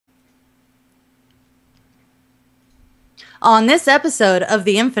On this episode of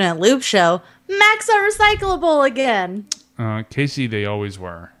the Infinite Loop Show, Macs are recyclable again. Kacey, they always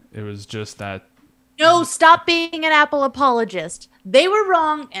were. It was just that. No, stop being an Apple apologist. They were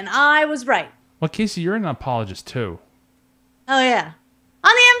wrong and I was right. Well, Kacey, you're an apologist too. Oh, yeah.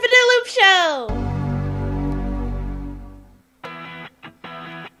 On the Infinite Loop Show!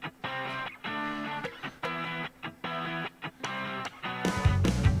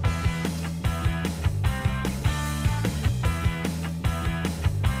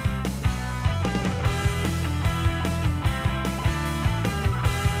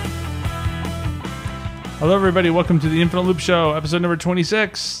 Hello, everybody. Welcome to the Infinite Loop Show, episode number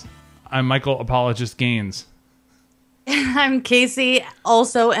 26. I'm Michael Apologist Gaines. I'm Kacey,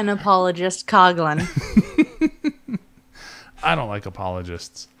 also an apologist, Coughlin. I don't like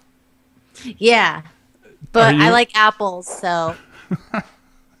apologists. Yeah, but I like apples, so.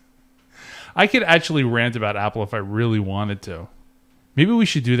 I could actually rant about Apple if I really wanted to. Maybe we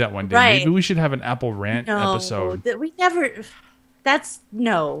should do that one day. Right. Maybe we should have an Apple rant episode. We never... That's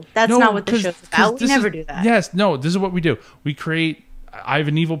not what the show's about. We never do that. Yes, no, this is what we do. We create... I have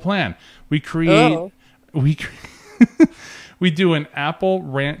an evil plan. We create... Oh. We do an Apple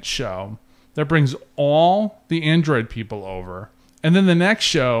rant show that brings all the Android people over. And then the next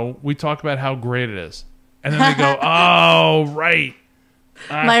show, we talk about how great it is. And then they go, oh, right.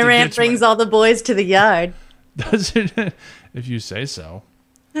 My rant brings all the boys to the yard. Does it? If you say so.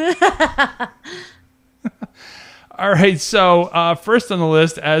 All right, so first on the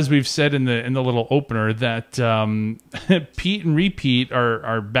list, as we've said in the little opener, that Pete and Repeat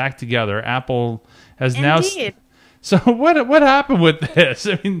are back together. Apple has Indeed. now. So what happened with this?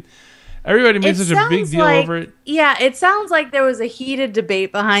 I mean, everybody made such a big deal over it. Yeah, it sounds like there was a heated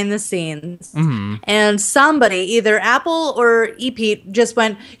debate behind the scenes, and somebody, either Apple or EPEAT, just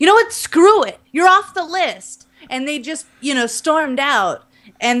went, you know what? Screw it. You're off the list, and they just stormed out,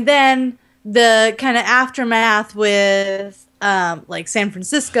 and then the kind of aftermath with like San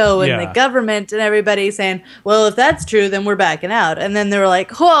Francisco and the government and everybody saying, well, if that's true, then we're backing out. And then they were like,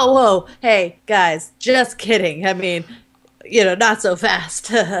 whoa, hey, guys, just kidding. I mean, not so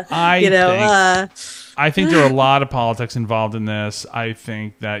fast. I think there are a lot of politics involved in this. I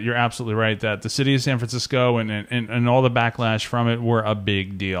think that you're absolutely right that the city of San Francisco and all the backlash from it were a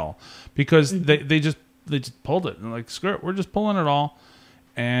big deal because they just pulled it. And like, screw it, we're just pulling it all.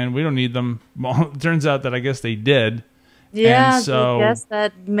 And we don't need them. Well, it turns out that I guess they did. Yeah, and so, I guess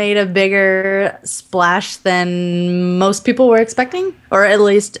that made a bigger splash than most people were expecting, or at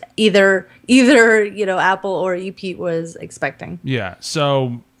least either Apple or EPEAT was expecting. Yeah,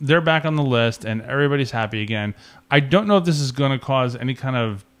 so they're back on the list, and everybody's happy again. I don't know if this is going to cause any kind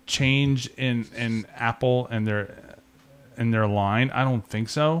of change in Apple and their line. I don't think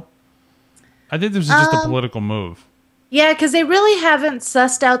so. I think this is just a political move. Yeah, because they really haven't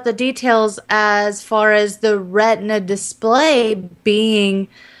sussed out the details as far as the Retina display being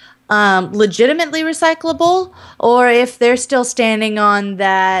legitimately recyclable, or if they're still standing on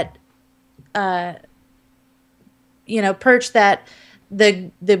that, perch that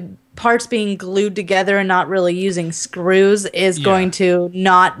the parts being glued together and not really using screws is going to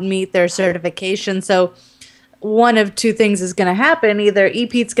not meet their certification. So one of two things is going to happen. Either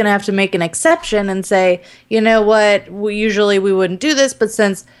EPEAT's going to have to make an exception and say, you know what, usually we wouldn't do this, but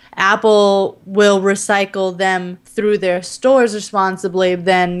since Apple will recycle them through their stores responsibly,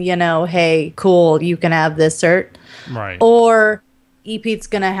 then, hey, cool, you can have this cert. Right. Or EPEAT's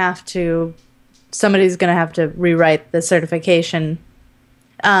going to have to, somebody's going to have to rewrite the certification.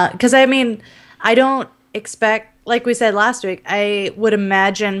 Because, I don't expect, like we said last week, I would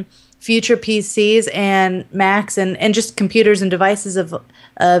imagine future PCs and Macs and just computers and devices of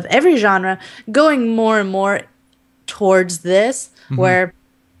every genre going more and more towards this, where,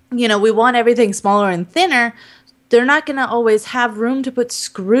 we want everything smaller and thinner. They're not going to always have room to put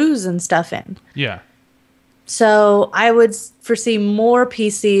screws and stuff in. Yeah. So I would foresee more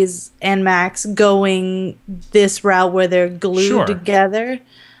PCs and Macs going this route where they're glued together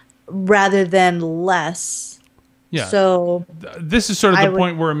rather than less. Yeah. So this is sort of the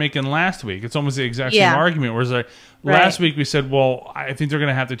point we were making last week. It's almost the exact same argument. Whereas last week we said, well, I think they're going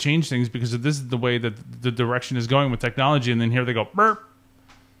to have to change things because this is the way that the direction is going with technology. And then here they go, burp,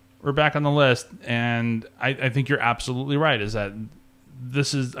 we're back on the list. And I think you're absolutely right. Is that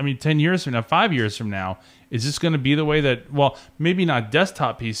this is, 10 years from now, 5 years from now, is this going to be the way that, well, maybe not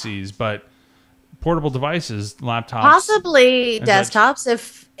desktop PCs, but portable devices, laptops, possibly desktops,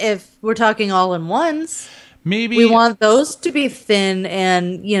 if we're talking all-in-ones. Maybe we want those to be thin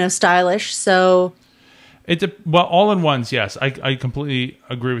and stylish. So all-in-ones, yes, I completely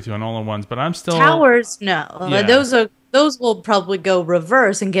agree with you on all-in-ones, but I'm still towers. No, those are those will probably go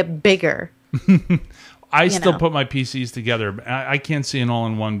reverse and get bigger. I still put my PCs together. I can't see an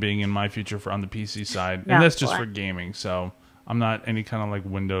all-in-one being in my future on the PC side. And that's just for gaming. So I'm not any kind of like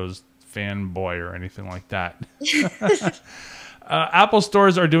Windows fanboy or anything like that. Apple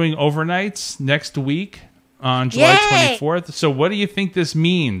stores are doing overnights next week on July 24th. So what do you think this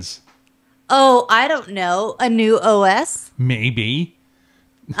means? Oh, I don't know. A new OS? Maybe.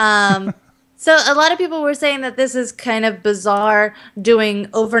 So a lot of people were saying that this is kind of bizarre doing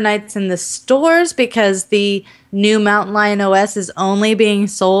overnights in the stores because the new Mountain Lion OS is only being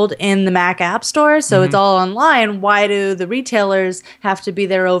sold in the Mac App Store. So it's all online. Why do the retailers have to be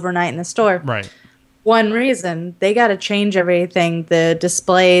there overnight in the store? Right. One reason, they got to change everything, the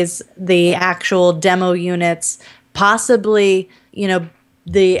displays, the actual demo units, possibly,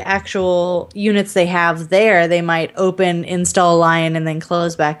 the actual units they have there, they might open, install Lion, and then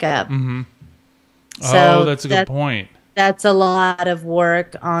close back up. So that's a good point. That's a lot of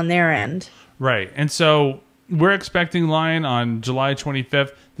work on their end. Right. And so we're expecting Lion on July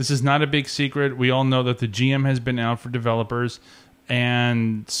 25th. This is not a big secret. We all know that the GM has been out for developers.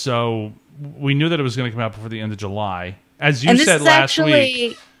 And so we knew that it was going to come out before the end of July. As you said last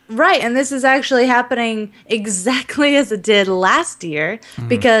week. Right. And this is actually happening exactly as it did last year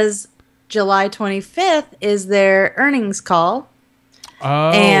because July 25th is their earnings call.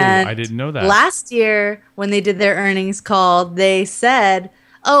 Oh, and I didn't know that. Last year, when they did their earnings call, they said,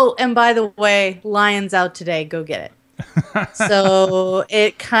 oh, and by the way, Lion's out today. Go get it. So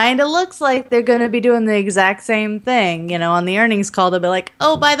it kind of looks like they're going to be doing the exact same thing. On the earnings call, they'll be like,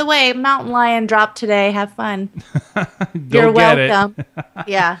 oh, by the way, Mountain Lion dropped today. Have fun. You're welcome.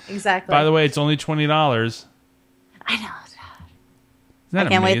 Yeah, exactly. By the way, it's only $20. I know. I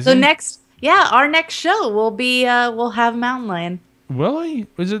can't wait. So our next show will be, we'll have Mountain Lion. Will I?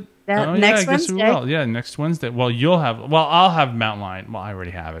 Is it? Next Wednesday. We will. Yeah, next Wednesday. Well, I'll have Mountain Lion. Well, I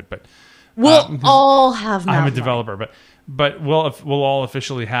already have it, but we'll all have Mountain Lion. I'm a developer, but we'll all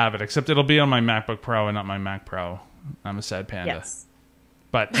officially have it, except it'll be on my MacBook Pro and not my Mac Pro. I'm a sad panda. Yes.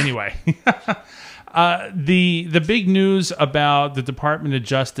 But anyway, the big news about the Department of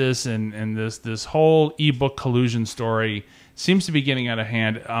Justice and this whole ebook collusion story seems to be getting out of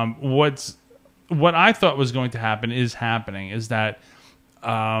hand. What I thought was going to happen is happening. Is that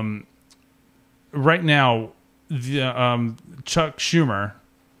right now the Chuck Schumer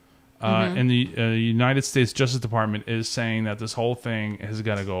in the United States Justice Department is saying that this whole thing has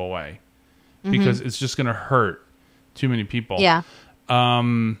got to go away because it's just going to hurt too many people. Yeah.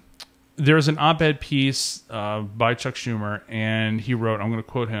 There's an op-ed piece by Chuck Schumer, and he wrote, I'm going to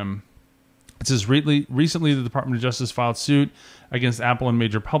quote him. It says, recently the Department of Justice filed suit against Apple and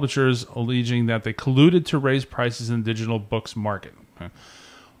major publishers, alleging that they colluded to raise prices in the digital books market. Okay.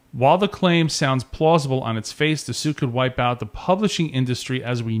 While the claim sounds plausible on its face, the suit could wipe out the publishing industry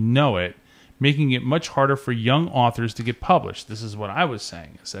as we know it, making it much harder for young authors to get published. This is what I was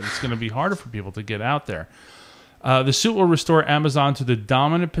saying, is that it's going to be harder for people to get out there. The suit will restore Amazon to the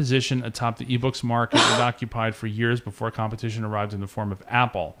dominant position atop the ebooks market it occupied for years before competition arrived in the form of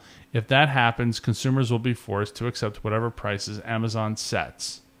Apple. If that happens, consumers will be forced to accept whatever prices Amazon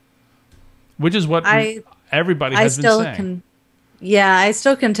sets, which is what everybody has been saying. I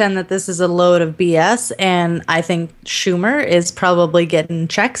still contend that this is a load of BS, and I think Schumer is probably getting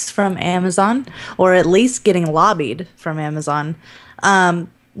checks from Amazon, or at least getting lobbied from Amazon.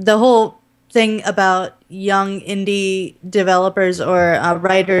 The whole thing about young indie developers or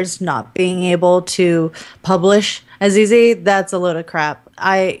writers not being able to publish as easy, that's a load of crap.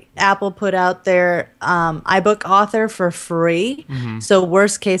 Apple put out their iBook author for free. So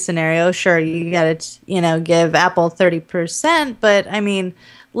worst case scenario, sure, you got to give Apple 30%, but I mean,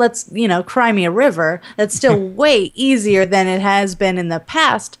 let's cry me a river. That's still way easier than it has been in the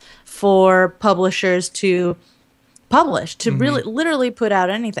past for publishers to publish, to really literally put out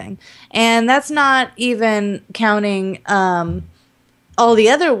anything. And that's not even counting all the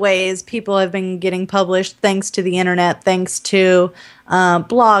other ways people have been getting published thanks to the internet, thanks to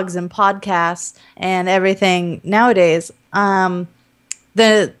blogs and podcasts and everything nowadays.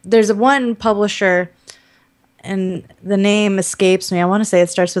 There's one publisher, and the name escapes me. I want to say it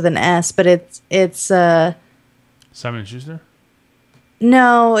starts with an S, but it's Simon & Schuster?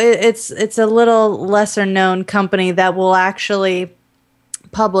 No, it's a little lesser known company that will actually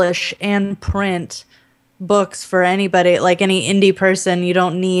publish and print books for anybody, like any indie person. You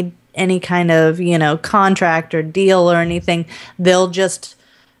don't need any kind of, contract or deal or anything. They'll just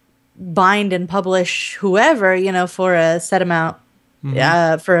bind and publish whoever, for a set amount,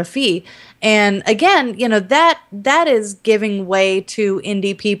 for a fee. And again, that is giving way to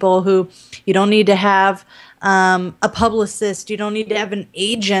indie people who you don't need to have a publicist. You don't need to have an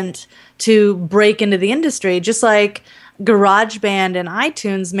agent to break into the industry. Just like GarageBand and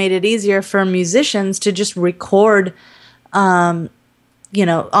iTunes made it easier for musicians to just record, on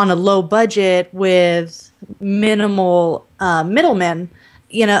a low budget with minimal middlemen.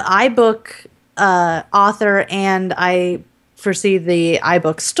 iBook author, and I foresee the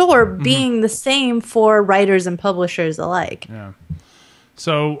iBook store being the same for writers and publishers alike. Yeah.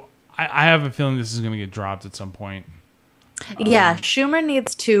 So I have a feeling this is going to get dropped at some point. Yeah, Schumer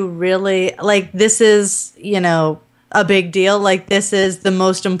needs to really, this is, a big deal. Like, this is the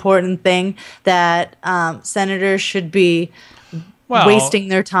most important thing that senators should be wasting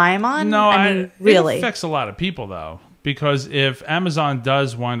their time on. No, I mean, really. It affects a lot of people, though. Because if Amazon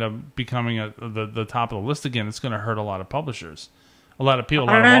does wind up becoming the top of the list again, it's going to hurt a lot of publishers, a lot of people, a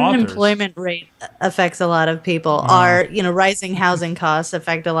lot of authors. Our unemployment rate affects a lot People. Our rising housing costs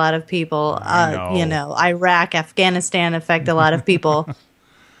affect a lot of people. Iraq, Afghanistan affect a lot of people.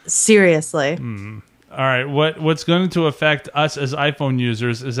 Seriously. All right, what's going to affect us as iPhone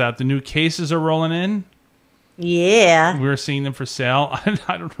users is that the new cases are rolling in. Yeah. We're seeing them for sale.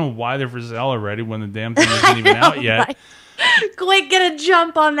 I don't know why they're for sale already when the damn thing isn't even out yet. Right. Quick, get a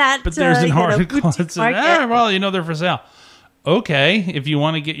jump on that. But there's an article that says, they're for sale. Okay, if you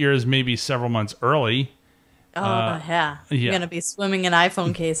want to get yours maybe several months early. Yeah. I'm going to be swimming in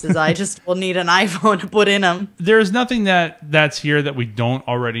iPhone cases. I just will need an iPhone to put in them. There's nothing that's here that we don't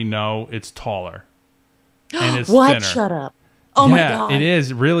already know. It's taller. And it's what? thinner. Shut up. Oh my God. It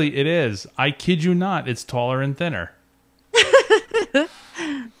is. Really, it is. I kid you not. It's taller and thinner.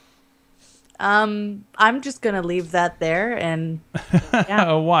 I'm just going to leave that there. And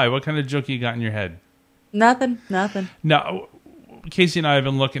Why? What kind of joke you got in your head? Nothing. No, Kacey and I have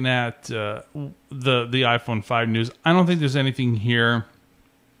been looking at the iPhone 5 news. I don't think there's anything here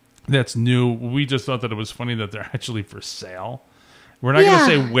that's new. We just thought that it was funny that they're actually for sale. We're not going to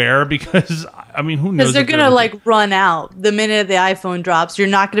say where because, I mean, who knows? Because they're going to run out the minute the iPhone drops. You're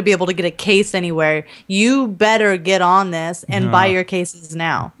not going to be able to get a case anywhere. You better get on this and buy your cases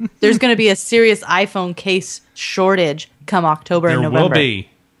now. There's going to be a serious iPhone case shortage come October and November. There will be.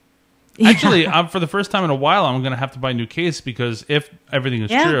 Actually, for the first time in a while, I'm going to have to buy a new case because if everything is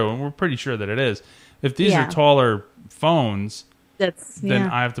true, and we're pretty sure that it is, if these are taller phones, then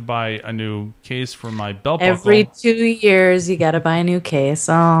I have to buy a new case for my belt buckle. Every 2 years, you got to buy a new case.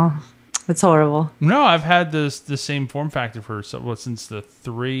 Oh, it's horrible. No, I've had the same form factor since the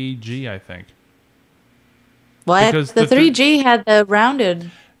 3G, I think. What? Because the 3G had the rounded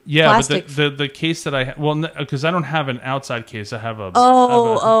plastic. But the case that I had, because I don't have an outside case. I have a...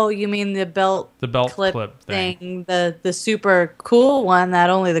 you mean the belt clip thing. The super cool one that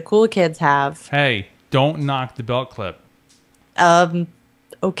only the cool kids have. Hey, don't knock the belt clip.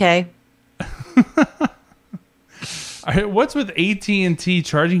 Okay. All right, what's with AT&T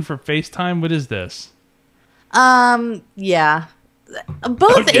charging for FaceTime? What is this? Yeah.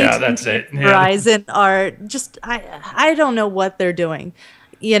 Both AT&T that's it. and Verizon are just, I don't know what they're doing.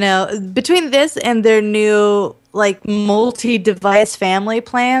 Between this and their new multi-device family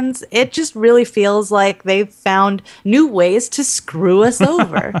plans, it just really feels like they've found new ways to screw us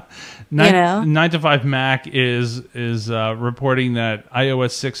over. 9 to 5 Mac is reporting that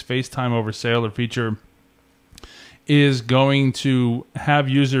iOS 6 FaceTime over Cellular feature is going to have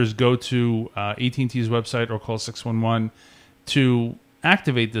users go to AT&T's website or call 611 to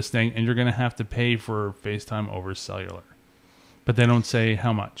activate this thing, and you're going to have to pay for FaceTime over Cellular. But they don't say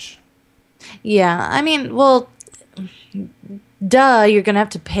how much. Yeah, I mean, well, duh, you're going to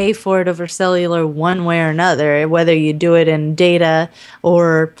have to pay for it over Cellular one way or another, whether you do it in data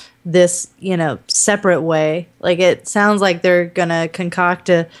or this, separate way. It sounds like they're going to concoct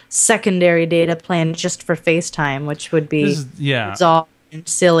a secondary data plan just for FaceTime, which would be bizarre and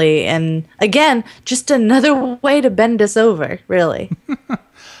silly. And again, just another way to bend us over, really.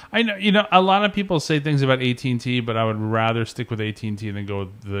 I know, a lot of people say things about AT&T, but I would rather stick with AT&T than go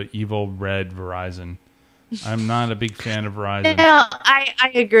with the evil red Verizon. I'm not a big fan of Verizon. Yeah,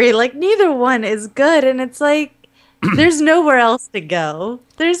 I agree. Neither one is good, and it's there's nowhere else to go.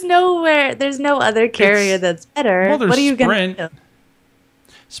 There's no other carrier that's better. Well, there's what are you Sprint. Gonna do?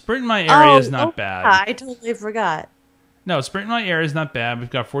 Sprint in my area is not bad. I totally forgot. No, Sprint in my area is not bad. We've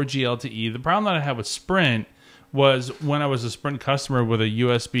got 4G LTE. The problem that I had with Sprint was when I was a Sprint customer with a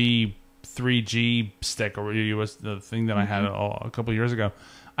USB 3G stick or the thing that I had a couple of years ago,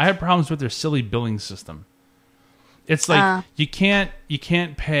 I had problems with their silly billing system. It's you can't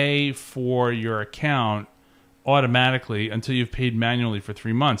pay for your account automatically until you've paid manually for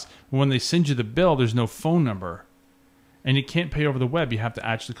 3 months. When they send you the bill, there's no phone number. and you can't pay over the web. You have to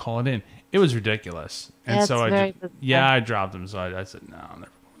actually call it in. It was ridiculous. And That's so I dropped them. So I said, no, I'm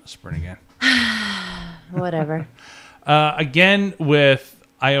never going to Sprint again. Whatever. Again, with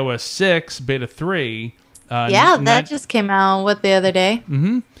iOS 6 Beta 3. That just came out, the other day?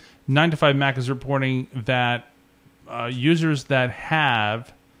 9 to 5 Mac is reporting that users that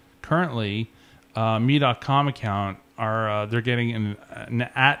have currently me.com account they're getting an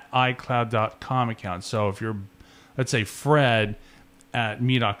at iCloud.com account. So if you're, let's say, Fred at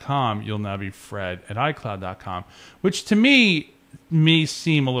me.com, you'll now be Fred at iCloud.com, which to me may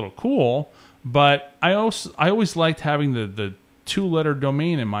seem a little cool, but I always liked having the 2-letter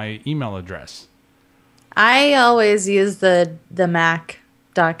domain in my email address. I always use the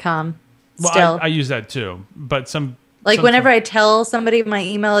mac.com still. Well, I use that too, but whenever I tell somebody my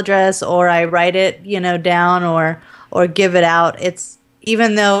email address or I write it, down or give it out, it's,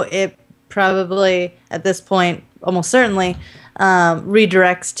 even though it probably at this point almost certainly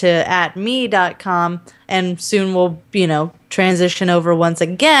redirects to @me.com and soon will, transition over once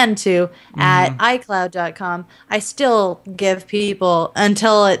again to at iCloud.com. I still give people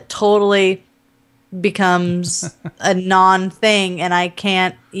until it totally becomes a non-thing and I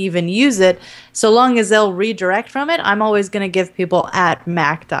can't even use it. So long as they'll redirect from it, I'm always going to give people at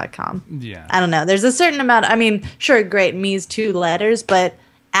mac.com. Yeah. I don't know. There's a certain amount. I mean, sure, great. Me's 2 letters, but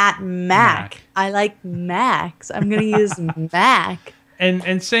at Mac. I like Macs. I'm going to use Mac.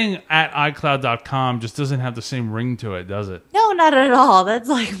 And saying at iCloud.com just doesn't have the same ring to it, does it? No, not at all. That's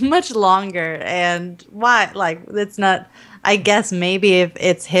much longer. And why? It's not. I guess maybe if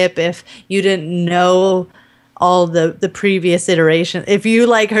it's hip, if you didn't know all the previous iterations, if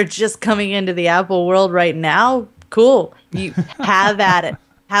you are just coming into the Apple world right now, cool. You have at it.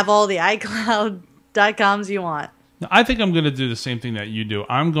 Have all the iCloud.coms you want. I think I'm going to do the same thing that you do.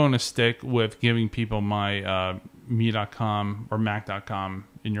 I'm going to stick with giving people my me.com or mac.com,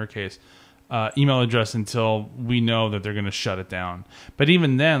 in your case, email address until we know that they're going to shut it down. But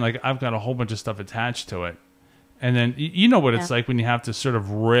even then, I've got a whole bunch of stuff attached to it. And then you know what it's like when you have to sort of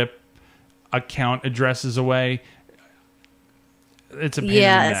rip account addresses away. It's a pain in the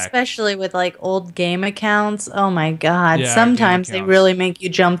neck. Especially with old game accounts. Oh my God. Yeah, sometimes they really make you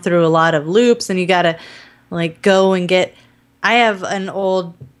jump through a lot of loops and you got to go and get. I have I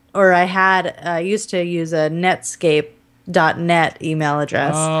used to use a Netscape.net email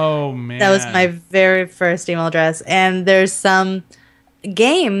address. Oh man. That was my very first email address. And there's some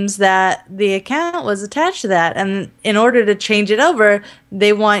games that the account was attached to that, and in order to change it over,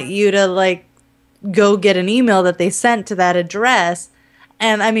 they want you to go get an email that they sent to that address.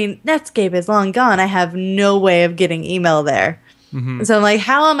 And I mean, Netscape is long gone. I have no way of getting email there. So I'm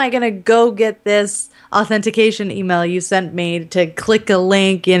how am I gonna go get this authentication email you sent me to click a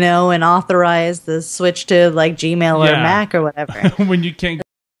link, and authorize the switch to Gmail or Mac or whatever? When you can't.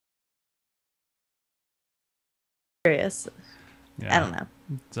 Curious. Yeah. I don't know.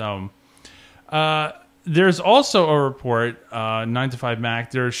 So, there's also a report, 9 to 5 Mac.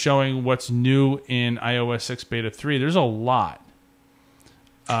 They're showing what's new in iOS 6 Beta 3. There's a lot.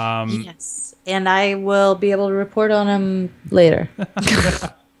 Yes, and I will be able to report on them later.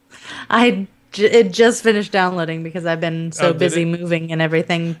 It just finished downloading because I've been so busy moving and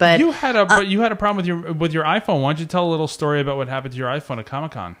everything. But you had a problem with your iPhone. Why don't you tell a little story about what happened to your iPhone at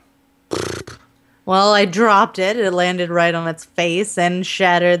Comic-Con? Well, I dropped it. It landed right on its face and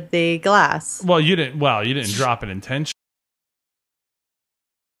shattered the glass. Well, you didn't drop it intentionally.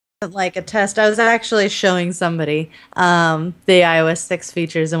 Like a test. I was actually showing somebody the iOS 6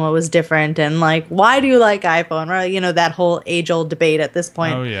 features and what was different and why do you like iPhone? Right? That whole age-old debate at this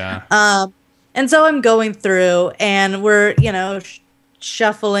point. Oh yeah. And so I'm going through and we're,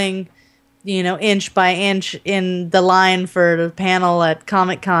 shuffling, inch by inch in the line for the panel at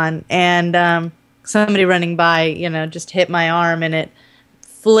Comic-Con, and somebody running by, just hit my arm and it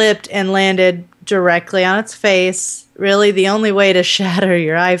flipped and landed directly on its face. Really, the only way to shatter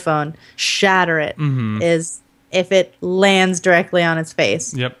your iPhone, is if it lands directly on its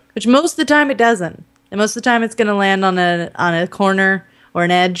face. Yep. Which most of the time it doesn't. And most of the time it's going to land on a corner or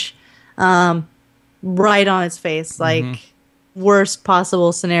an edge, right on its face, worst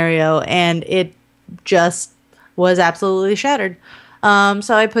possible scenario. And it just was absolutely shattered.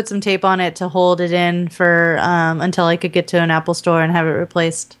 So I put some tape on it to hold it in for until I could get to an Apple store and have it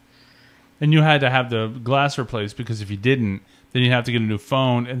replaced. And you had to have the glass replaced because if you didn't, then you'd have to get a new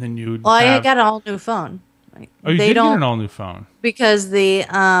phone, and then you'd. Well, I got an all new phone. Oh, you did get an all new phone because the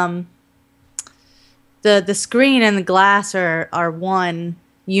screen and the glass are one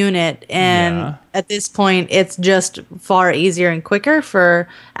unit, and at this point it's just far easier and quicker for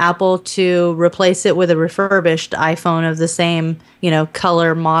Apple to replace it with a refurbished iPhone of the same,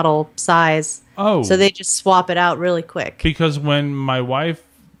 color, model, size. So they just swap it out really quick. Because when my wife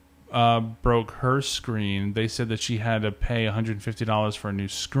broke her screen, they said that she had to pay $150 for a new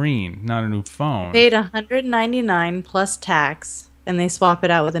screen, not a new phone. Paid $199 plus tax, and they swap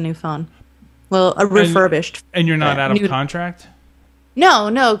it out with a new phone. Well, a refurbished. And you're not out of contract?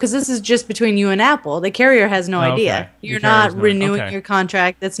 No, because this is just between you and Apple. The carrier has no idea. You're not renewing your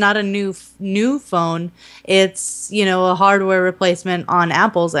contract. It's not a new phone. It's, a hardware replacement on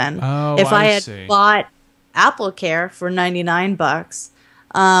Apple's end. If I had bought Apple Care for $99,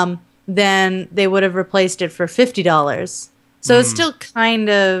 then they would have replaced it for $50. So it's still kind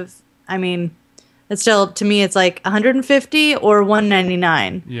of, it's still, to me, it's like $150 or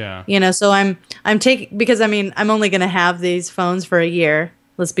 $199. Yeah. So I'm taking, because I'm only going to have these phones for a year.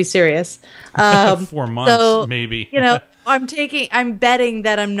 Let's be serious. 4 months, maybe. I'm betting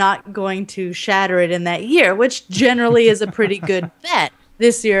that I'm not going to shatter it in that year, which generally is a pretty good bet.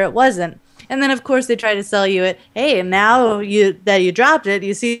 This year it wasn't. And then, of course, they try to sell you it. Hey, now that you dropped it,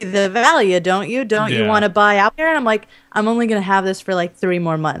 you see the value, don't you? Don't you want to buy out there? And I'm like, I'm only going to have this for like 3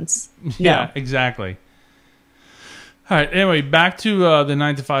 more months. Yeah, exactly. All right. Anyway, back to the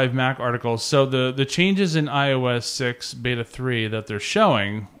 9 to 5 Mac article. So the changes in iOS 6 Beta 3 that they're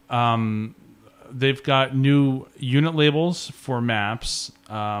showing, they've got new unit labels for maps.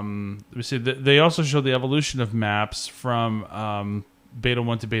 Let me see. They also show the evolution of maps from Beta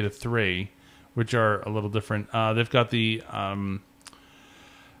 1 to Beta 3. Which are a little different. They've got the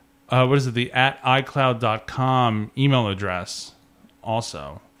the @iCloud.com email address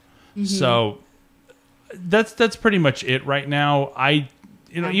also. So that's pretty much it right now.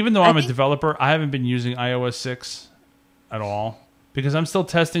 Even though I'm a developer, I haven't been using iOS 6 at all because I'm still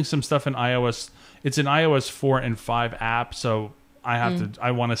testing some stuff in iOS. It's an iOS 4 and 5 app, so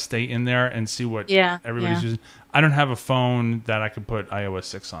I want to stay in there and see what everybody's using. I don't have a phone that I could put iOS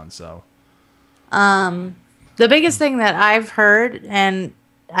 6 on, so. The biggest thing that I've heard,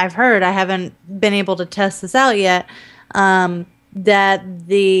 I haven't been able to test this out yet, that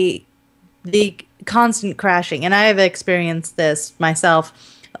the constant crashing, and I have experienced this myself,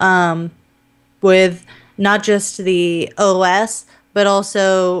 with not just the OS, but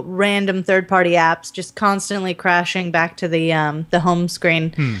also random third-party apps just constantly crashing back to the home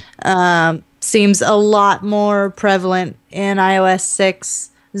screen. Seems a lot more prevalent in iOS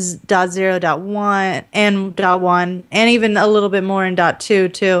 6.0.1 and .1, and even a little bit more in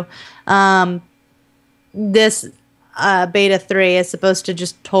 .2 too. This Beta 3 is supposed to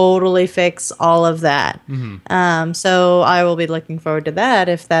just totally fix all of that. So I will be looking forward to that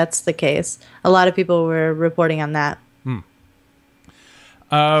if that's the case. A lot of people were reporting on that.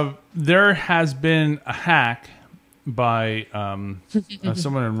 There has been a hack by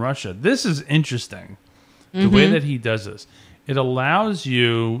someone in Russia. This is interesting, the way that he does this. It allows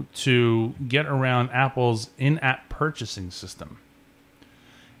you to get around Apple's in-app purchasing system.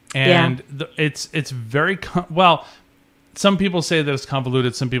 And it's very... well, some people say that it's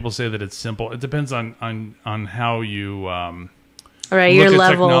convoluted. Some people say that it's simple. It depends on how you... right, your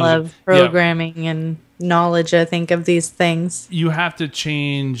level of programming and knowledge, I think, of these things. You have to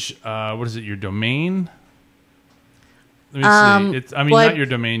change, your domain? Let me see. Not your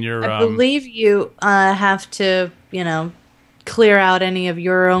domain. I believe you have to, clear out any of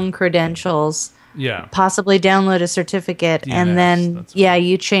your own credentials. Yeah. Possibly download a certificate, DNS, and then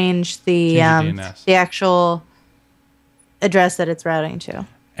you change the actual address that it's routing to.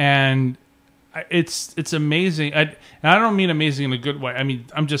 And it's amazing. I don't mean amazing in a good way.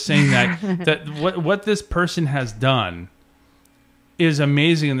 I'm just saying that what this person has done is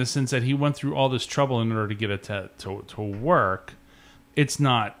amazing in the sense that he went through all this trouble in order to get it to work. It's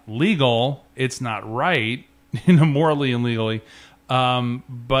not legal. It's not right, morally and legally.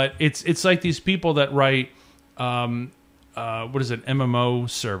 But it's like these people that write, MMO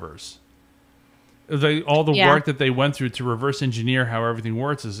servers. All the work that they went through to reverse engineer how everything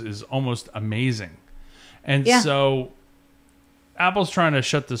works is almost amazing. And so Apple's trying to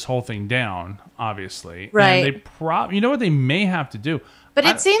shut this whole thing down, obviously. Right. And you know what they may have to do? But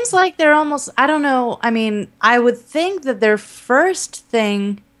it seems like they're almost, I don't know. I would think that their first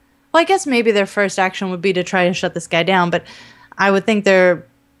thing, well, I guess maybe their first action would be to try to shut this guy down, but I would think their,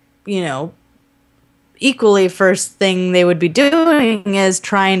 equally first thing they would be doing is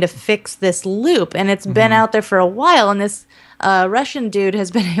trying to fix this loop. And it's been out there for a while, and this Russian dude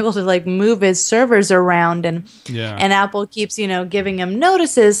has been able to move his servers around, and Apple keeps, giving him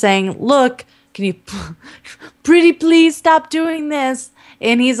notices saying, look, can you pretty please stop doing this?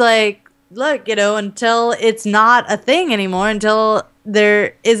 And he's like, look, until it's not a thing anymore, until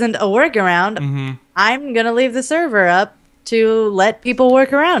there isn't a workaround, I'm going to leave the server up to let people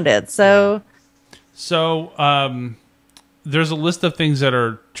work around it. So, there's a list of things that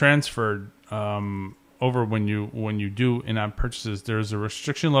are transferred over when you do in-app purchases. There's a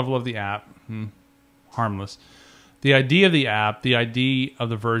restriction level of the app, harmless. The ID of the app, the ID of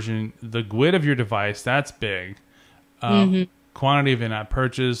the version, the GUID of your device, that's big. Quantity of in-app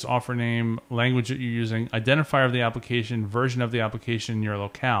purchase, offer name, language that you're using, identifier of the application, version of the application, your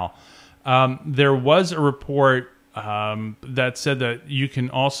locale. There was a report that said that you can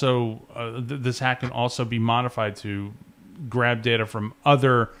also, this hack can also be modified to grab data from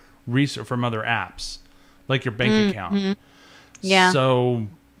other apps, like your bank account. Yeah. So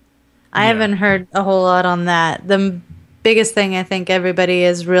I haven't heard a whole lot on that. The biggest thing I think everybody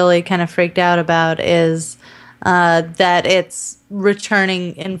is really kind of freaked out about is that it's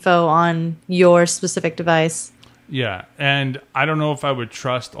returning info on your specific device. Yeah, and I don't know if I would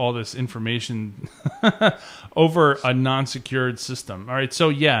trust all this information over a non-secured system. All right, so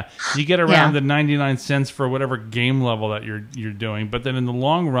yeah, you get around the 99 cents for whatever game level that you're doing, but then in the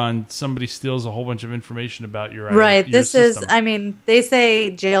long run, somebody steals a whole bunch of information about your right. Your this system. is, I mean, they say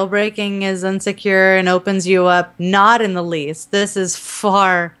jailbreaking is unsecure and opens you up. Not in the least. This is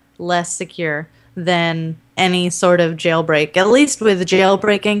far less secure than any sort of jailbreak. At least with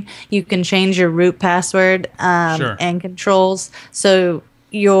jailbreaking, you can change your root password and controls. So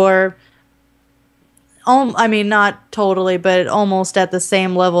you're, I mean, not totally, but almost at the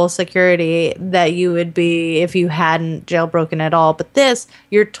same level of security that you would be if you hadn't jailbroken at all. But this,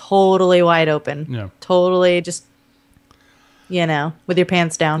 you're totally wide open. Yeah. Totally just, with your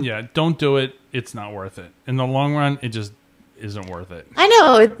pants down. Yeah, don't do it. It's not worth it. In the long run, it just isn't worth it. I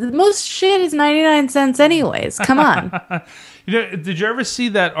know. Most shit is 99 cents anyways. Come on. Did you ever see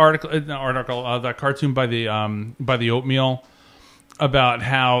that that cartoon by the Oatmeal about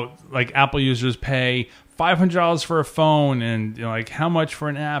how like Apple users pay $500 for a phone and like how much for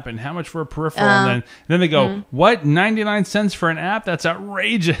an app and how much for a peripheral, and then they go, what, 99 cents for an app? That's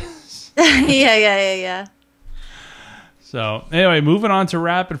outrageous. Yeah. So anyway, moving on to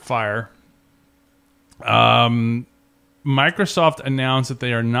rapid fire. Microsoft announced that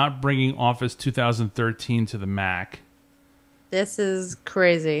they are not bringing Office 2013 to the Mac. This is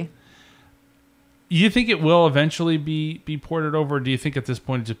crazy. You think it will eventually be ported over, or do you think at this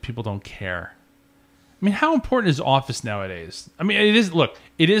point just people don't care? I mean, how important is Office nowadays? I mean, it is. Look,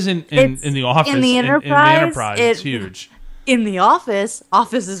 it is in the Office. In the enterprise, it's huge. In the Office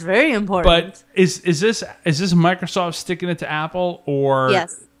is very important. But is this Microsoft sticking it to Apple, or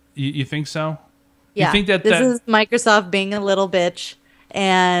yes? You think so? Yeah, you think that this is Microsoft being a little bitch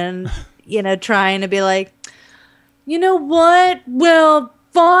and, trying to be like, you know what? Well,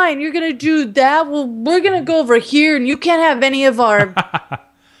 fine, you're going to do that. Well, we're going to go over here and you can't have any of our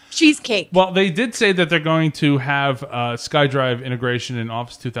cheesecake. Well, they did say that they're going to have SkyDrive integration in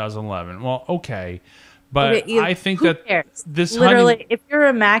Office 2011. Well, okay. But I think that this literally, if you're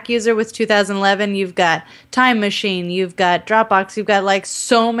a Mac user with 2011, you've got Time Machine, you've got Dropbox, you've got like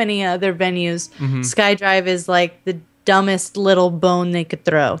so many other venues. SkyDrive is like the dumbest little bone they could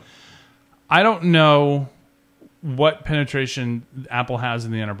throw. I don't know what penetration Apple has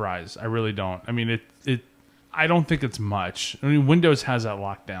in the enterprise. I really don't. I mean, I don't think it's much. I mean, Windows has that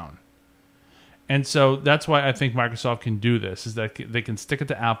locked down. And so that's why I think Microsoft can do this, is that they can stick it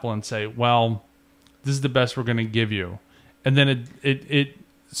to Apple and say, well, this is the best we're going to give you. And then it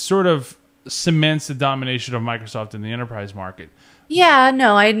sort of cements the domination of Microsoft in the enterprise market. Yeah,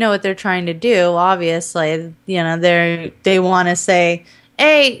 no, I know what they're trying to do. Obviously, they want to say,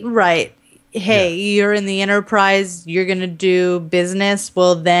 hey, you're in the enterprise, you're going to do business,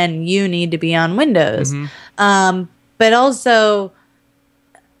 well, then you need to be on Windows. But also,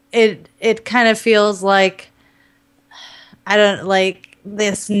 it kind of feels like,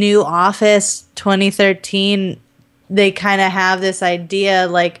 this new Office 2013, they kind of have this idea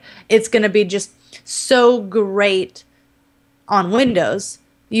like it's going to be just so great on Windows.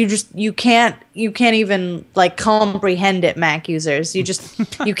 You can't even like comprehend it, Mac users.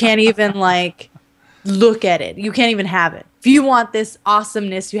 You can't even like look at it. You can't even have it. If you want this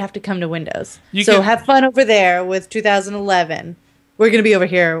awesomeness, you have to come to Windows. Have fun over there with 2011. We're going to be over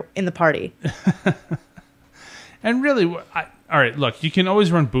here in the party. And really, all right, look, you can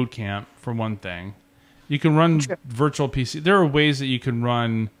always run Boot Camp for one thing. You can run virtual PC. There are ways that you can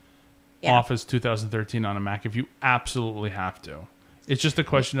run Office 2013 on a Mac if you absolutely have to. It's just a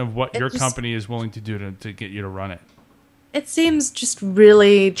question of what your company is willing to do to get you to run it. It seems just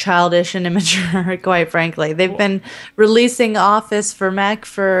really childish and immature, quite frankly. They've been releasing Office for Mac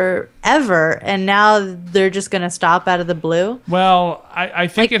forever, and now they're just going to stop out of the blue. Well, I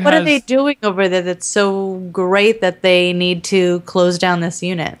think what are they doing over there that's so great that they need to close down this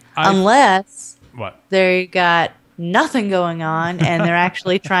unit? Unless they got nothing going on and they're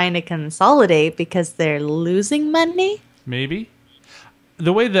actually trying to consolidate because they're losing money? Maybe.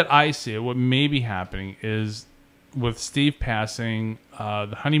 The way that I see it, what may be happening is, with Steve passing,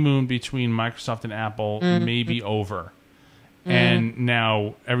 the honeymoon between Microsoft and Apple may be over. And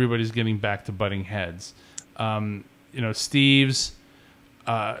now everybody's getting back to butting heads. Steve's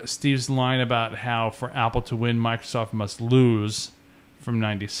line about how for Apple to win, Microsoft must lose from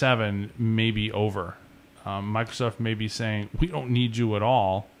 97 may be over. Microsoft may be saying, we don't need you at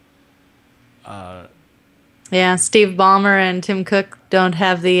all. Yeah, Steve Ballmer and Tim Cook don't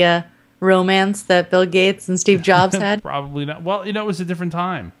have the romance that Bill Gates and Steve Jobs had. Probably not. Well, it was a different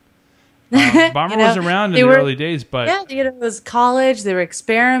time. Ballmer was around in the early days, but it was college. They were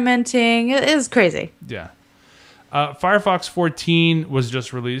experimenting. It was crazy. Yeah. Firefox 14 was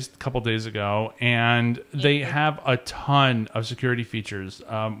just released a couple days ago, and they have a ton of security features.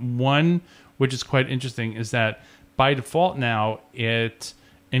 One, which is quite interesting, is that by default now it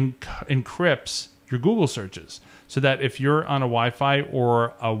encrypts your Google searches, so that if you're on a Wi-Fi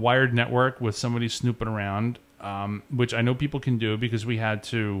or a wired network with somebody snooping around, which I know people can do because we had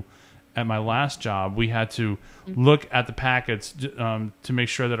to, at my last job, we had to look at the packets to make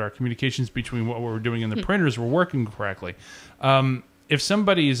sure that our communications between what we were doing and the printers were working correctly. If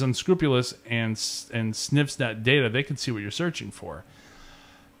somebody is unscrupulous and sniffs that data, they can see what you're searching for.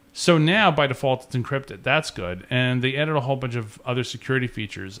 So now, by default, it's encrypted. That's good. And they added a whole bunch of other security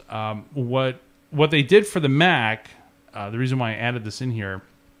features. What they did for the Mac, the reason why I added this in here,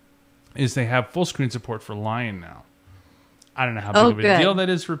 is they have full screen support for Lion now. I don't know how big of a deal that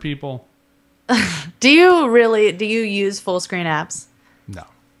is for people. Do you use full screen apps? No.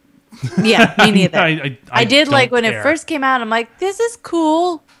 Yeah, me neither. I did when care. It first came out. I'm like, this is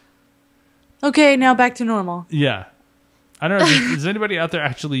cool. Okay, now back to normal. Yeah. I don't know. Does anybody out there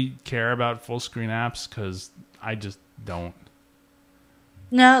actually care about full screen apps? Because I just don't.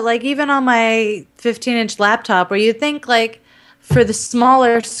 No, even on my 15-inch laptop, where you think for the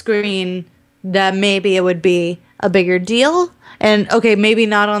smaller screen that maybe it would be a bigger deal. And okay, maybe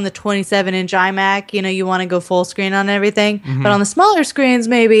not on the 27-inch iMac, you want to go full screen on everything. But on the smaller screens,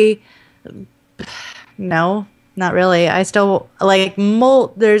 maybe no, not really. I still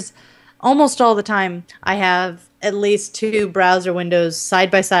there's almost all the time I have at least two browser windows side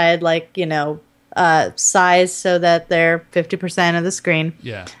by side, size so that they're 50% of the screen.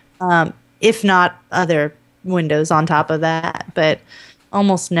 Yeah. If not other windows on top of that, but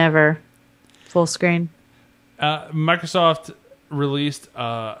almost never full screen. Microsoft released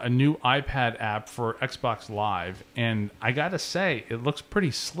a new iPad app for Xbox Live, and I gotta say, it looks pretty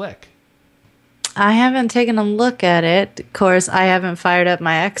slick. I haven't taken a look at it. Of course, I haven't fired up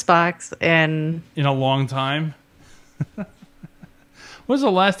my Xbox in a long time. When was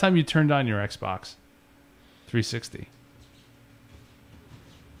the last time you turned on your Xbox 360?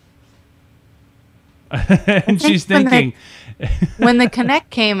 And she's thinking. When the Kinect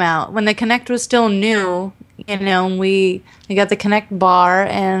came out, when the Kinect was still new, we got the Kinect bar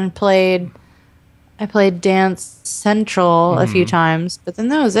and I played Dance Central a few times, but then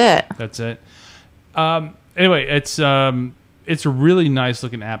that was it. That's it. Anyway, it's a really nice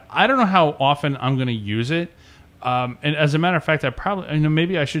looking app. I don't know how often I'm going to use it. And as a matter of fact,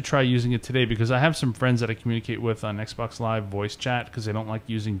 maybe I should try using it today, because I have some friends that I communicate with on Xbox Live voice chat because they don't like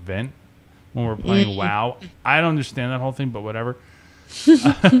using Vent when we're playing WoW. I don't understand that whole thing, but whatever.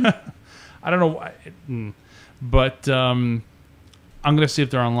 I don't know why. But I'm going to see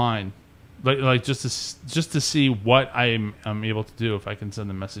if they're online, just to see what I'm able to do, if I can send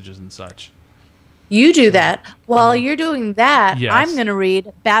them messages and such. You do that. While you're doing that, yes. I'm going to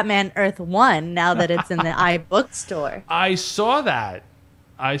read Batman Earth 1 now that it's in the iBook store. I saw that.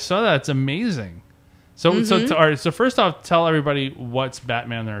 It's amazing. So first off, tell everybody what's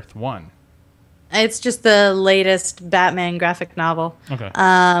Batman Earth 1. It's just the latest Batman graphic novel. Okay.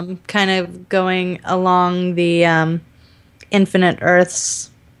 Kind of going along the Infinite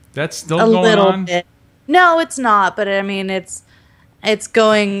Earths. That's still going on? A little bit. No, it's not. But I mean, it's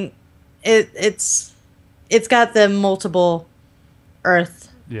going. It's got the multiple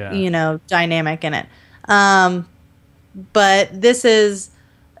Earth, dynamic in it. But this is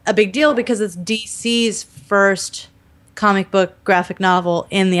a big deal because it's DC's first comic book graphic novel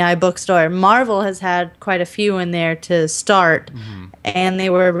in the iBook store. Marvel has had quite a few in there to start, and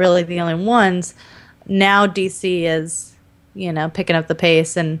they were really the only ones. Now DC is picking up the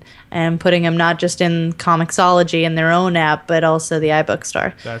pace and putting them not just in Comixology in their own app, but also the iBook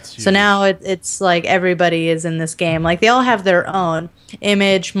store. That's huge. So now it's like everybody is in this game. Like they all have their own.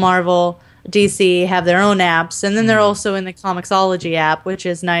 Image, Marvel, DC have their own apps, and then they're also in the Comixology app, which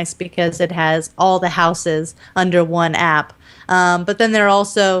is nice because it has all the houses under one app. But then they're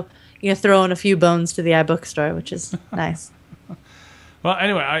also throwing a few bones to the iBook store, which is nice. Well,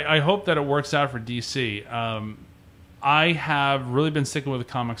 anyway, I hope that it works out for DC. I have really been sticking with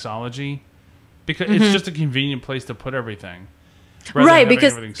the Comixology because it's just a convenient place to put everything. Right,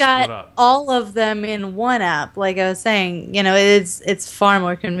 because it's got all of them in one app. Like I was saying, it's far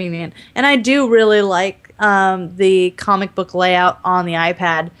more convenient. And I do really like the comic book layout on the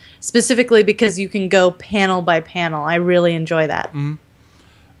iPad, specifically because you can go panel by panel. I really enjoy that.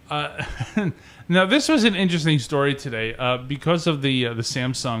 Now, this was an interesting story today because of the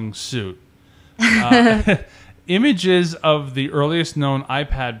Samsung suit. Images of the earliest known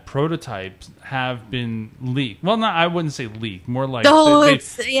iPad prototypes have been leaked. Well, I wouldn't say leaked. More like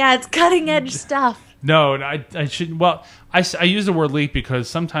it's cutting edge stuff. No, I shouldn't. Well, I use the word leak because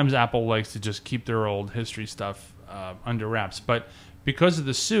sometimes Apple likes to just keep their old history stuff under wraps. But because of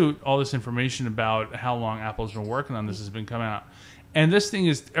the suit, all this information about how long Apple's been working on this has been coming out. And this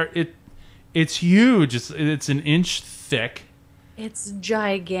thing it's huge. It's an inch thick. It's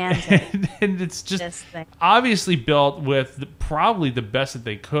gigantic. And it's just obviously built with probably the best that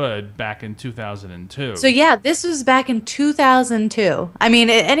they could back in 2002. So yeah, this was back in 2002. I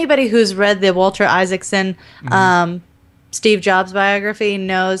mean, anybody who's read the Walter Isaacson Steve Jobs biography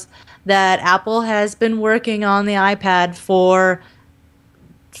knows that Apple has been working on the iPad for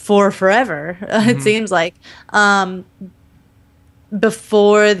forever, it seems like.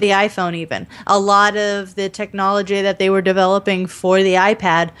 Before the iPhone even. A lot of the technology that they were developing for the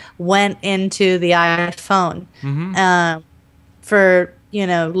iPad went into the iPhone. For,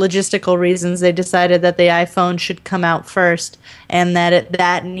 logistical reasons, they decided that the iPhone should come out first and that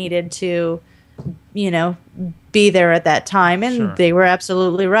that needed to, be there at that time. And they were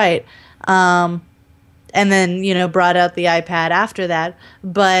absolutely right. And then, brought out the iPad after that.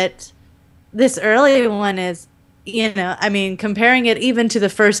 But this early one is, comparing it even to the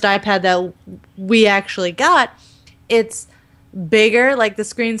first iPad that we actually got, it's bigger. Like the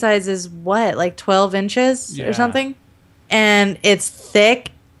screen size is like 12 inches or something? And it's thick.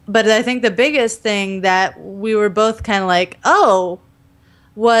 But I think the biggest thing that we were both kind of like,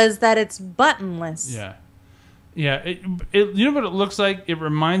 was that it's buttonless. Yeah. Yeah. You know what it looks like? It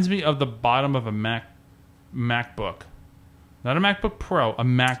reminds me of the bottom of a MacBook. Not a MacBook Pro, a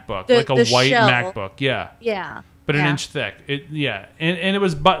MacBook. Like a white shell. MacBook. Yeah. Yeah. But an inch thick. And it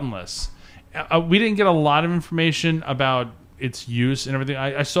was buttonless. We didn't get a lot of information about its use and everything.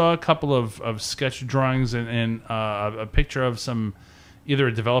 I saw a couple of sketch drawings and a picture of either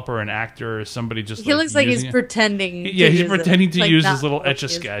a developer or an actor or somebody just. He looks like he's pretending. Yeah, he's pretending to use his little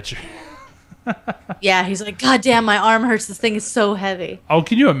Etch-a-Sketch. Yeah, he's like, God damn, my arm hurts. This thing is so heavy. Oh,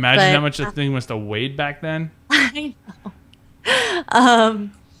 can you imagine how much the thing must have weighed back then? I know.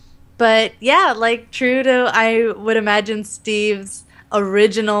 But yeah, like true to, I would imagine, Steve's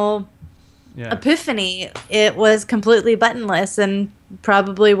original epiphany, it was completely buttonless and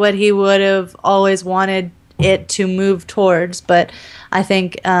probably what he would have always wanted it to move towards. But I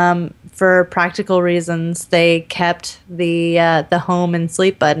think for practical reasons, they kept the home and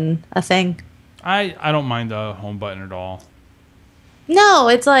sleep button a thing. I don't mind the home button at all. No,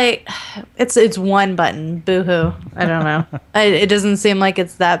 it's like it's one button. Boo-hoo. I don't know. It doesn't seem like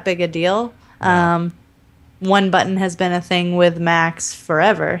it's that big a deal. Yeah. One button has been a thing with Macs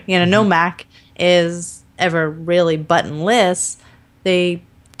forever. No Mac is ever really buttonless. They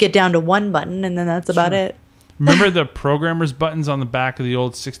get down to one button, and then that's about it. Remember the programmer's buttons on the back of the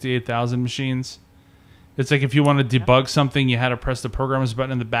old 68,000 machines? It's like if you want to debug something, you had to press the programmer's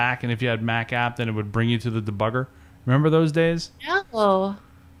button in the back, and if you had Mac app, then it would bring you to the debugger. Remember those days? No.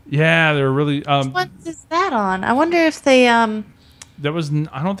 Yeah, they were really. What is that on? I wonder if they. That was.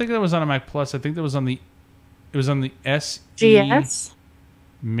 I don't think that was on a Mac Plus. I think that was on the. It was on the SE. GS.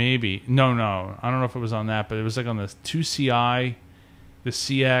 Maybe no. I don't know if it was on that, but it was like on the 2CI, the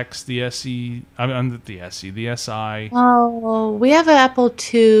CX, the SE. I mean, the SE, the SI. Oh, we have an Apple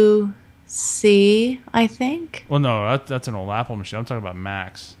IIc, I think. Well, no, that's an old Apple machine. I'm talking about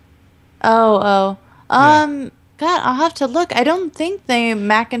Macs. Oh. God, I'll have to look. I don't think the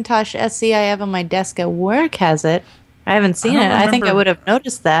Macintosh SE I have on my desk at work has it. I haven't seen it. I think I would have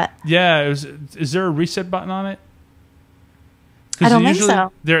noticed that. Yeah, is there a reset button on it? I don't think so.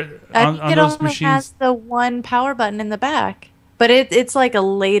 On it those only machines has the one power button in the back, but it's like a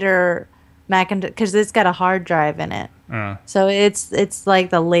later Macintosh because it's got a hard drive in it. So it's like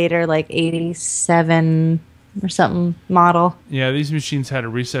the later, like 87 or something model. Yeah, these machines had a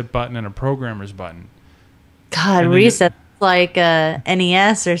reset button and a programmer's button. God, reset like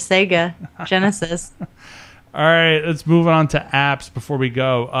NES or Sega Genesis. All right, let's move on to apps before we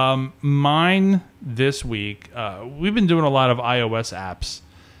go. Mine this week, we've been doing a lot of iOS apps.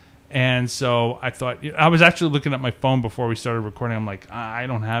 And so I thought, I was actually looking at my phone before we started recording. I'm like, I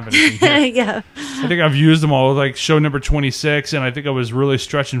don't have anything here. Yeah. I think I've used them all, like show number 26. And I think I was really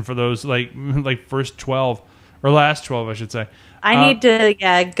stretching for those like first 12 or last 12, I should say. I need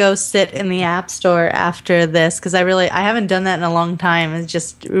to go sit in the App Store after this because I haven't done that in a long time. It's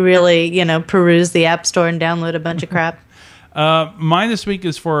just really, peruse the App Store and download a bunch of crap. Mine this week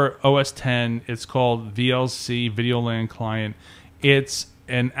is for OS 10. It's called VLC, Videoland Client. It's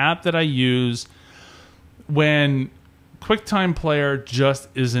an app that I use when QuickTime Player just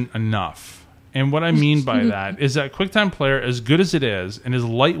isn't enough. And what I mean by that is that QuickTime Player, as good as it is and as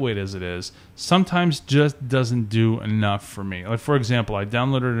lightweight as it is, sometimes just doesn't do enough for me. Like, for example, I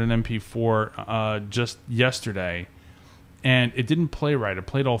downloaded an MP4 just yesterday, and it didn't play right. It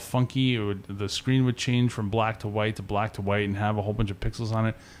played all funky. The screen would change from black to white and have a whole bunch of pixels on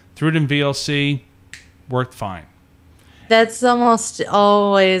it. Threw it in VLC, worked fine. That's almost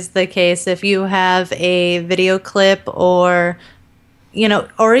always the case if you have a video clip or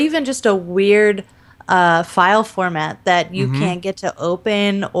even just a weird file format that you can't get to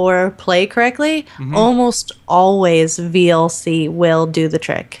open or play correctly. Almost always VLC will do the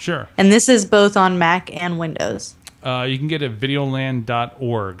trick. Sure. And this is both on Mac and Windows. You can get it at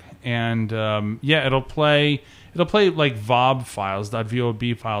videoland.org, and it'll play like VOB files,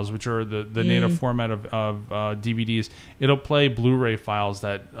 .vob files, which are the native format of DVDs. It'll play Blu-ray files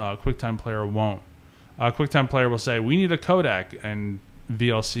that QuickTime Player won't. QuickTime Player will say, we need a codec, and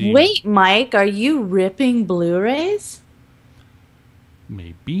VLC... Wait, Mike, are you ripping Blu-rays?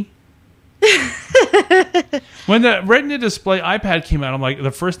 Maybe. When the Retina Display iPad came out, I'm like, the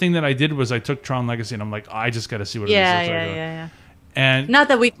first thing that I did was I took Tron Legacy, and I'm like, I just got to see what it looks like. Yeah. And not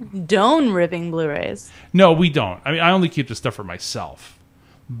that we condone ripping Blu-rays. No, we don't. I mean, I only keep the stuff for myself.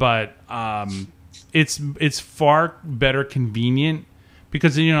 But it's far better convenient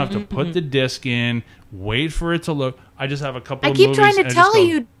because then you don't have to put the disc in, wait for it to load. I just have a couple of movies. I keep trying to tell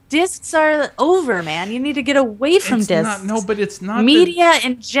you, discs are over, man. You need to get away from discs. But it's not. Media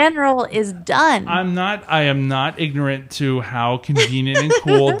in general is done. I am not ignorant to how convenient and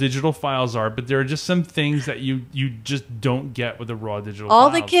cool digital files are, but there are just some things that you just don't get with a raw digital file. All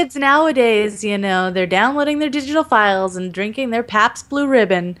the kids nowadays, they're downloading their digital files and drinking their Pabst Blue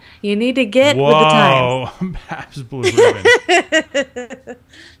Ribbon. You need to get with the times. Whoa, Pabst Blue Ribbon.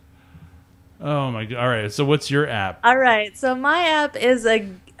 Oh my god! All right, so what's your app? All right, so my app is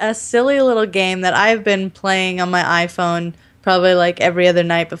a silly little game that I've been playing on my iPhone probably like every other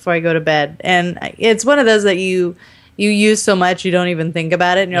night before I go to bed, and it's one of those that you use so much you don't even think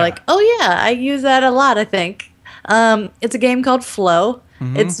about it, and you're like, oh yeah, I use that a lot. I think it's a game called Flow.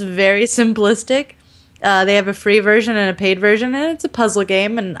 It's very simplistic. They have a free version and a paid version, and it's a puzzle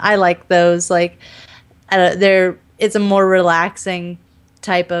game, and I like those. Like, it's a more relaxing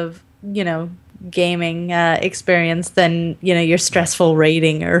type of gaming experience than your stressful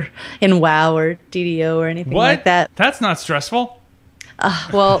raiding or in WoW or DDO or anything like that. That's not stressful.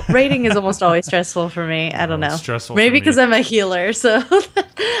 Well, raiding is almost always stressful for me. I don't know. Stressful. Maybe because I'm a healer, so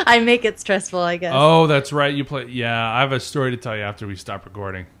I make it stressful, I guess. Oh, that's right. You play. Yeah, I have a story to tell you after we stop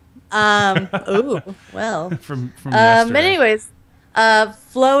recording. Ooh, well. from yesterday. But anyways.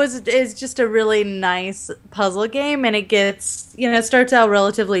 Flow is just a really nice puzzle game, and it gets, it starts out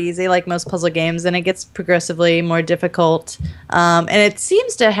relatively easy like most puzzle games, and it gets progressively more difficult. And it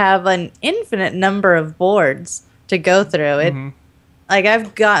seems to have an infinite number of boards to go through. Like,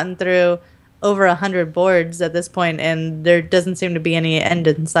 I've gotten through over 100 boards at this point, and there doesn't seem to be any end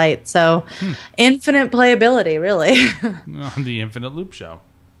in sight. So, infinite playability, really. On the Infinite Loop Show.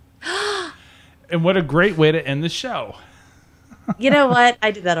 And what a great way to end the show. You know what?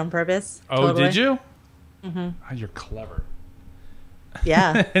 I did that on purpose. Oh, totally. Did you? Oh, you're clever.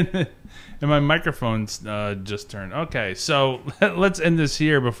 Yeah. And my microphone's just turned. Okay, so let's end this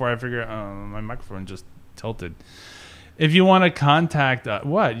here before I figure out. My microphone just tilted. If you want to contact,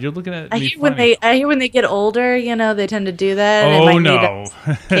 what? You're looking at me funny. I hear when they get older, they tend to do that. Oh, they might no.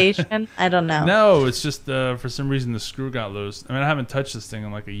 Need a I don't know. No, it's just for some reason the screw got loose. I mean, I haven't touched this thing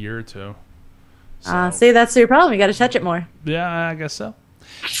in like a year or two. So, see, that's your problem. You got to touch it more. Yeah, I guess so.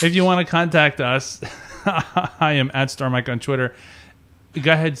 If you want to contact us, I am at StarMike on Twitter.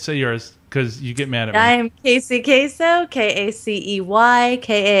 Go ahead, say yours, because you get mad at me. I am Kacey Queso,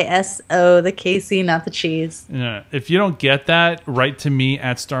 Kaceykaso, the Kacey, not the cheese. Yeah. If you don't get that, write to me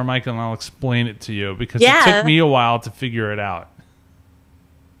at Star Mike and I'll explain it to you, because it took me a while to figure it out.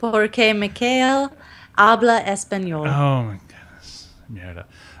 Porque Michael habla español. Oh my goodness. Mierda.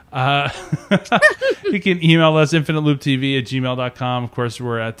 You can email us infinitelooptv@gmail.com. Of course,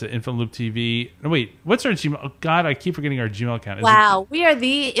 we're at Infinite Loop TV. No, wait, what's our Gmail? Oh, God, I keep forgetting our Gmail account. Wow, we are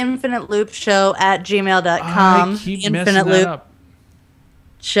the Infinite Loop Show at gmail.com. I keep Infinite messing Loop that up.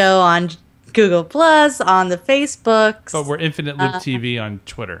 Show on Google Plus, on the Facebooks. But we're Infinite Loop TV on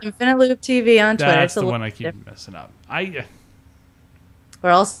Twitter. Infinite Loop TV on Twitter. That's the one I keep messing up.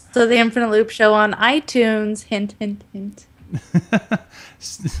 We're also the Infinite Loop Show on iTunes. Hint, hint, hint.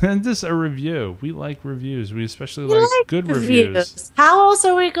 Send us a review. We like reviews. We especially like good reviews. How else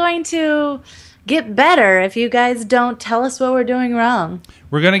are we going to get better if you guys don't tell us what we're doing wrong?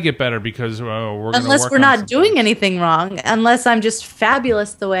 We're going to get better because we're unless we're not doing anything wrong. Unless I'm just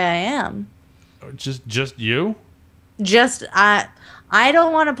fabulous the way I am. Just you? I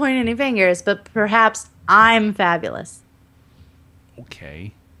don't want to point any fingers, but perhaps I'm fabulous.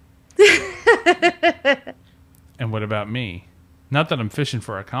 Okay. And what about me? Not that I'm fishing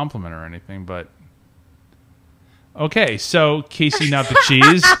for a compliment or anything, but... Okay, so Kacey, not the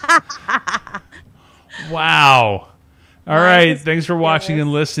cheese. Wow. All right, thanks for watching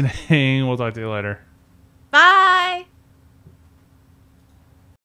and listening. We'll talk to you later.